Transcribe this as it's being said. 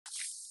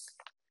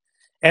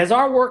As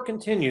our work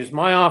continues,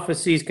 my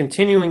office sees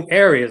continuing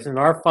areas in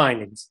our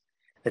findings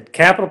that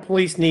Capitol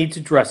Police needs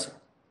addressing.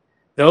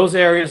 Those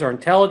areas are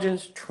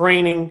intelligence,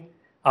 training,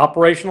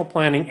 operational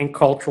planning, and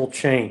cultural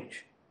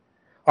change.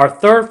 Our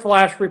third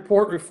flash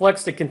report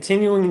reflects the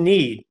continuing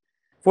need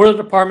for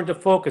the department to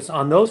focus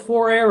on those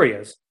 4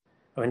 areas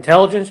of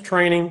intelligence,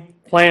 training,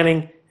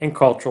 planning, and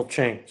cultural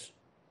change.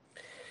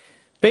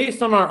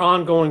 Based on our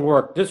ongoing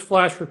work, this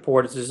flash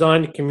report is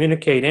designed to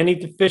communicate any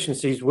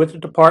deficiencies with the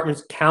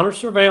department's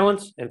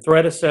counter-surveillance and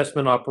threat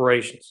assessment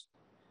operations.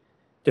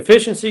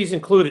 Deficiencies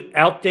included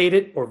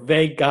outdated or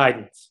vague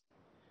guidance,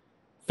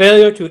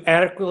 failure to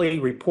adequately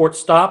report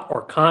stop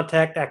or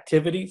contact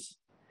activities,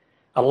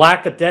 a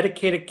lack of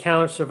dedicated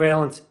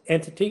counter-surveillance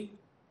entity,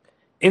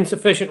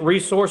 insufficient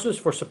resources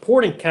for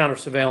supporting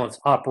counter-surveillance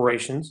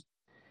operations,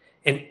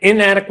 and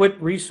inadequate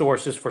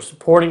resources for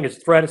supporting its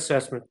threat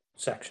assessment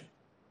section.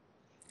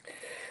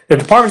 The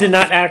department did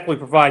not adequately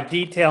provide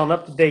detailed and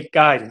up-to-date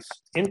guidance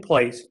in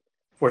place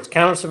for its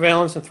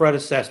counter-surveillance and threat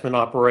assessment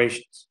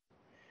operations,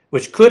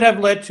 which could have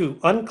led to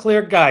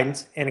unclear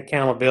guidance and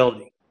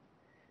accountability.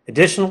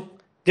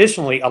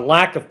 Additionally, a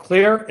lack of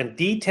clear and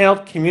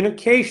detailed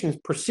communications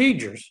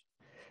procedures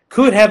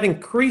could have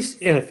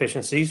increased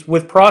inefficiencies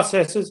with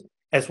processes,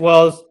 as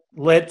well as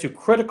led to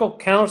critical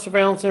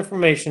counter-surveillance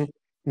information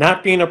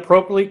not being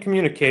appropriately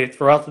communicated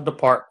throughout the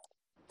department.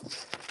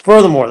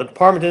 Furthermore, the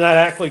department did not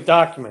adequately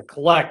document,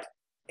 collect,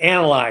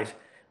 analyze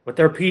with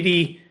their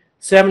PD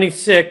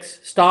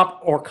 76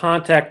 stop or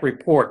contact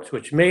reports,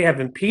 which may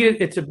have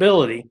impeded its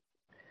ability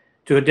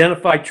to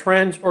identify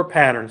trends or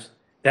patterns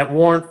that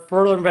warrant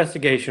further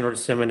investigation or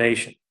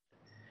dissemination.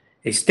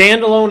 A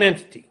standalone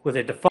entity with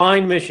a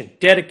defined mission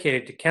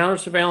dedicated to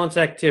counter-surveillance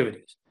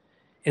activities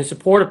in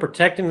support of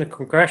protecting the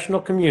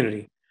congressional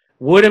community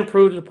would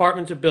improve the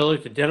department's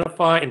ability to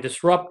identify and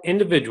disrupt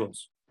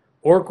individuals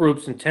or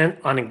groups intent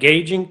on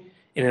engaging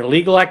in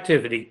illegal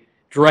activity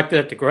directed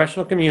at the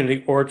congressional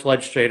community or its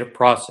legislative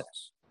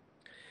process.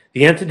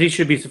 The entity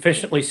should be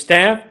sufficiently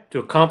staffed to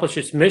accomplish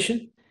its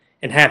mission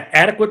and have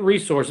adequate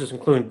resources,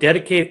 including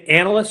dedicated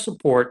analyst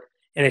support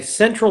and a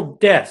central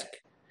desk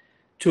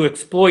to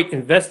exploit,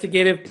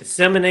 investigative,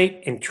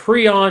 disseminate, and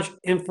triage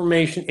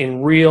information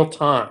in real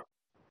time.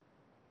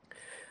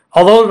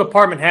 Although the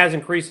department has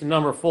increased the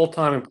number of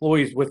full-time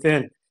employees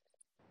within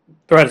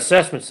threat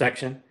assessment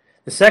section,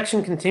 the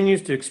section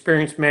continues to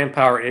experience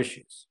manpower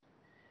issues.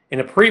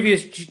 In a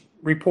previous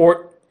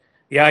report,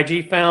 the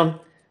IG found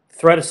the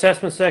threat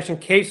assessment section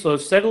caseload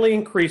steadily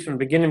increased from the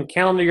beginning of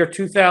calendar year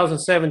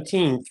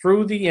 2017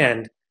 through the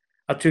end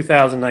of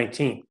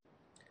 2019.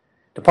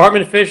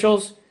 Department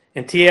officials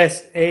and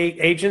TSA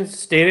agents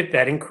stated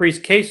that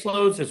increased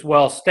caseloads as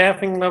well as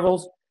staffing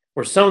levels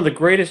were some of the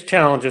greatest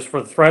challenges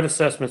for the threat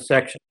assessment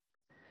section.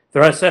 The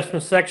threat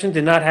assessment section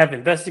did not have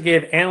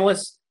investigative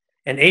analysts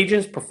and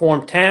agents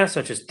perform tasks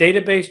such as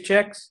database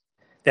checks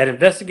that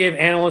investigative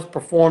analysts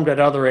performed at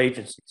other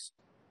agencies.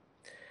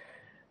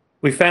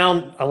 We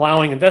found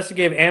allowing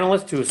investigative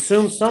analysts to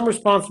assume some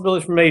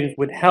responsibilities from agents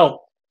would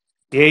help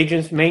the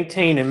agents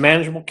maintain a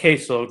manageable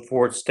caseload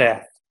for its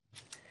staff.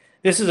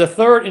 This is a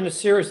third in a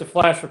series of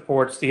flash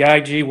reports the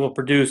IG will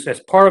produce as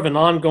part of an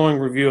ongoing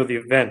review of the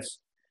events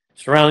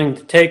surrounding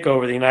the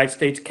takeover of the United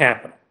States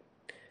Capitol.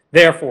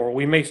 Therefore,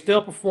 we may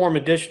still perform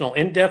additional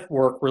in-depth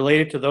work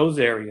related to those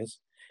areas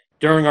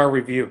during our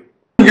review.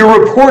 Your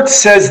report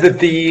says that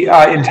the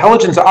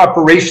intelligence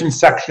operations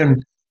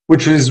section,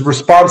 which is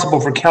responsible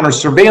for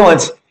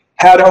counter-surveillance,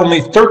 had only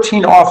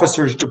 13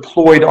 officers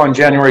deployed on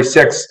January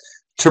 6th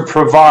to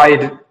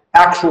provide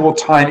actual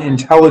time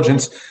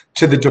intelligence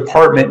to the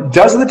department.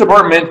 Does the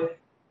department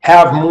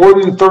have more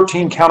than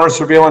 13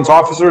 counter-surveillance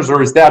officers,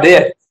 or is that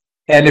it?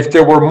 And if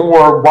there were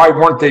more, why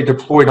weren't they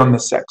deployed on the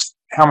 6th?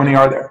 How many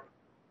are there?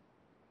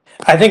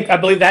 I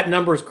believe that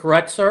number is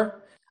correct,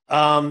 sir.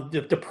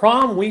 The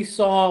problem we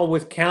saw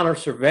with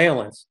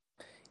counter-surveillance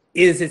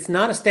is it's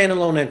not a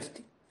standalone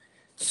entity.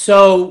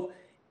 So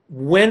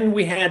when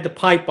we had the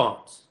pipe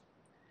bombs,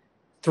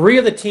 3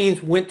 of the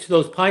teams went to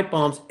those pipe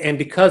bombs, and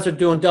because they're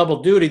doing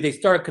double duty, they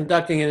started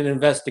conducting an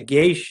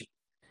investigation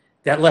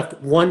that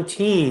left 1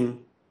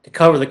 team to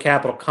cover the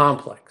Capitol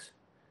complex.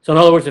 So in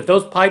other words, if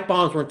those pipe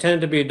bombs were intended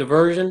to be a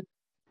diversion,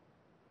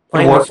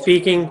 plainly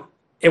speaking,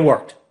 it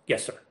worked.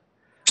 Yes, sir.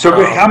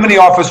 So how many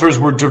officers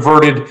were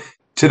diverted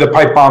to the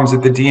pipe bombs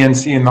at the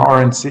DNC and the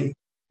RNC?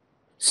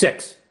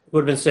 6. It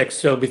would have been 6.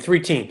 So it would be 3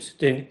 teams.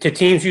 The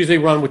teams usually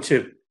run with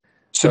 2.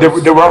 So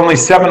there were only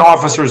 7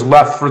 officers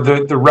left for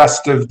the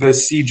rest of the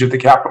siege of the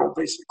Capitol,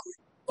 basically.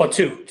 Oh,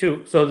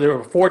 2. So there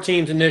were 4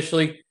 teams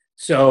initially.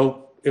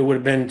 So it would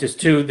have been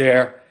just 2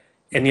 there,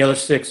 and the other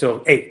 6,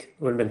 so 8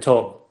 would have been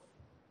total.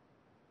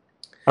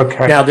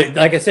 Okay. Now,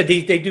 like I said,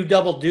 they do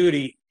double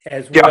duty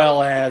as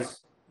well as.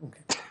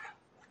 Okay.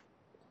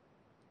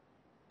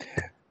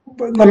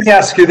 But let me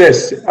ask you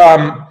this: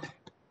 how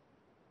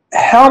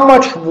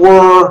much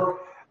were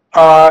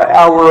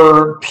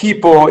our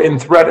people in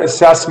threat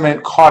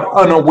assessment caught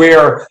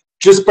unaware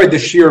just by the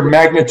sheer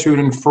magnitude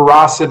and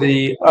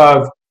ferocity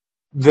of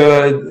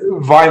the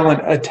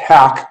violent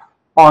attack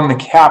on the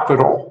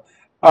Capitol.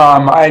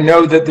 I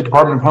know that the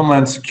Department of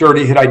Homeland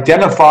Security had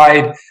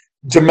identified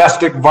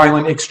domestic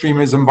violent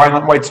extremism,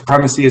 violent white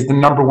supremacy as the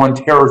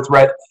 #1 terror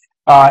threat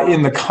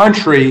in the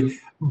country,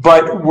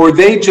 but were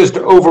they just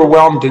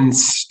overwhelmed and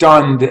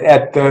stunned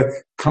at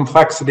the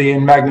complexity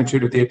and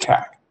magnitude of the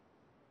attack?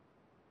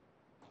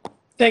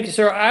 Thank you,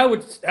 sir. I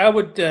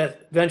would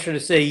venture to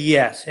say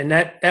yes, and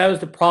that was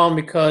the problem,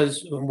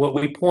 because what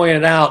we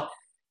pointed out,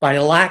 by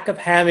the lack of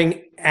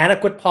having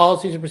adequate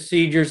policies and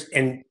procedures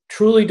and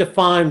truly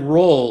defined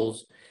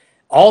roles,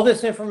 all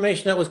this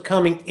information that was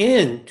coming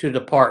into the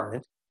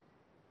department,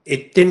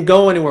 it didn't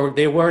go anywhere.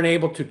 They weren't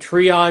able to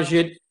triage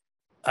it.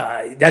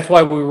 That's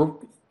why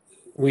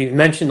we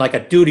mentioned like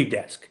a duty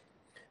desk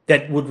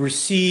that would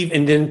receive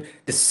and then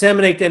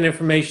disseminate that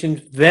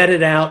information, vet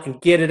it out, and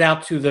get it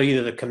out to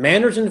either the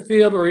commanders in the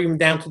field or even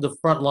down to the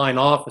frontline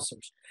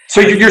officers.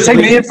 So you're saying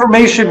the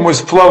information was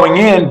flowing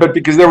in, but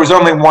because there was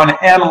only one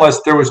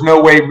analyst, there was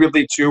no way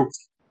really to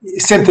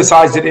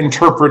synthesize it,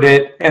 interpret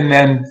it, and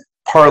then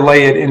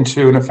parlay it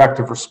into an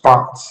effective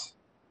response.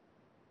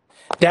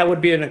 That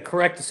would be a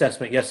correct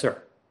assessment, yes,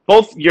 sir.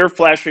 Both your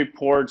flash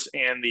reports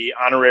and the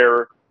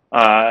honorary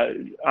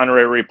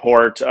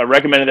report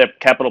recommended that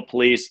Capitol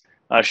Police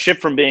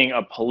shift from being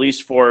a police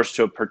force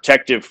to a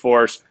protective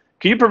force.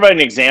 Can you provide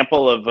an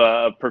example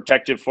of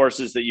protective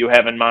forces that you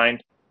have in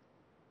mind?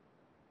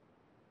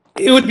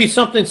 It would be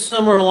something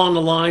similar along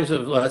the lines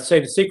of, let's say,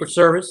 the Secret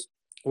Service,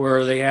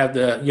 where they have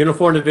the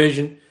uniform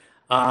division.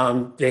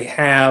 They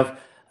have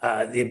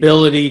the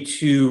ability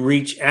to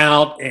reach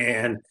out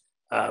and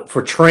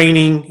for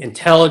training,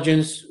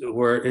 intelligence,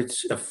 where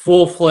it's a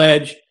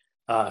full-fledged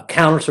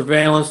counter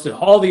surveillance.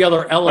 All the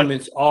other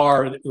elements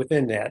are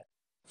within that.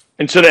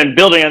 And so then,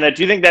 building on that,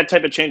 do you think that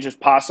type of change is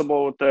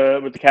possible with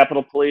the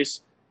Capitol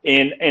Police?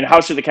 And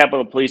how should the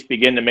Capitol Police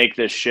begin to make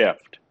this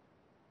shift?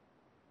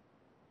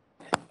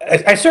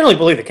 I certainly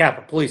believe the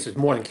Capitol Police is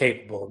more than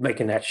capable of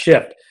making that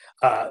shift.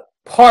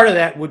 Part of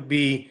that would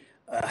be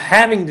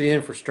having the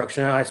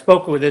infrastructure. Now, I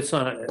spoke with this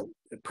on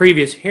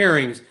previous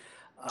hearings.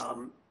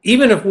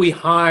 Even if we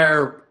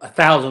hire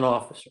 1,000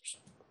 officers,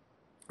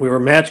 we were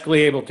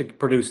magically able to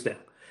produce them.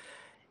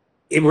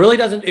 It really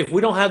doesn't, if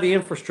we don't have the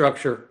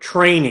infrastructure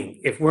training,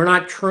 if we're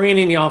not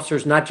training the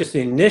officers, not just the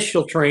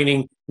initial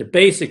training, the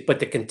basic, but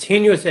the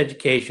continuous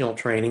educational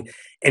training,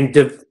 and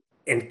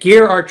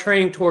gear our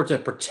training towards a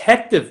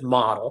protective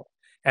model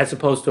as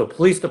opposed to a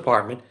police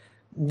department,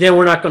 then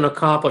we're not going to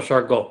accomplish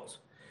our goals.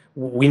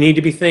 We need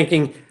to be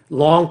thinking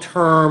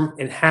long-term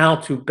and how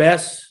to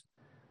best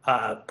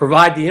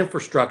provide the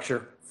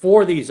infrastructure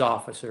for these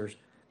officers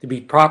to be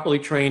properly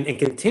trained and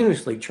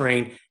continuously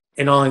trained,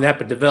 and not only that,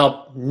 but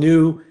develop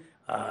new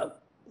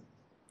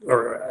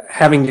or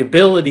having the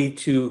ability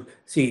to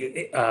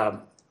see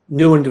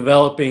new and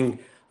developing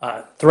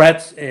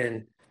threats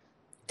and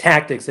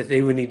tactics that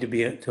they would need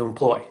to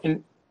employ.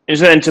 And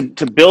then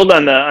to build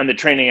on the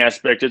training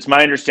aspect, it's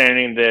my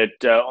understanding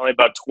that only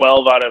about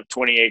 12 out of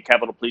 28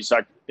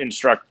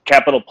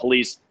 Capitol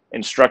Police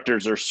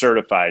instructors are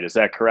certified. Is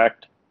that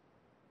correct?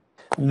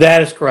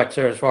 That is correct,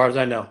 sir, as far as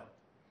I know.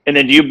 And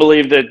then do you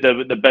believe that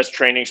the best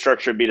training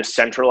structure would be to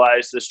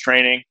centralize this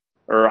training?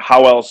 Or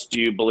how else do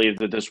you believe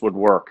that this would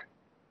work?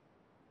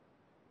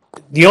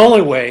 The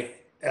only way,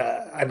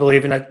 I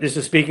believe, and this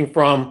is speaking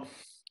from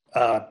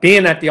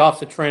being at the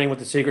Office of Training with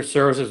the Secret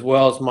Service, as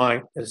well as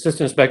my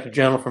Assistant Inspector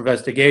General for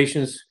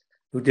Investigations,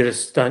 who did a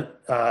stunt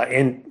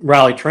in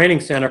Raleigh Training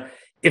Center.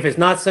 If it's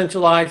not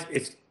centralized,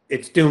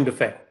 it's doomed to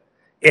fail.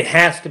 It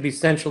has to be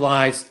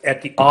centralized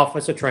at the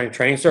Office of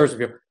Training Service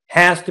Bureau.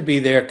 Has to be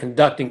there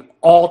conducting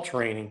all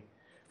training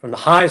from the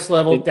highest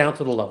level down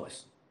to the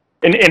lowest.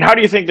 And how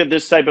do you think that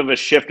this type of a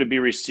shift would be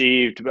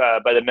received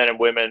by the men and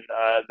women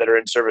that are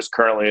in service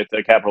currently at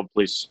the Capitol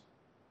Police?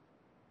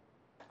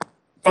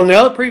 From the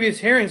other previous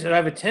hearings that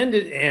I've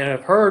attended and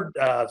have heard,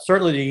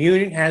 certainly the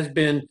union has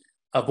been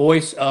a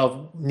voice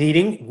of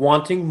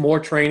wanting more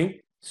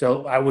training.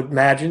 So I would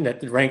imagine that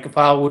the rank and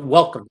file would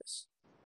welcome this.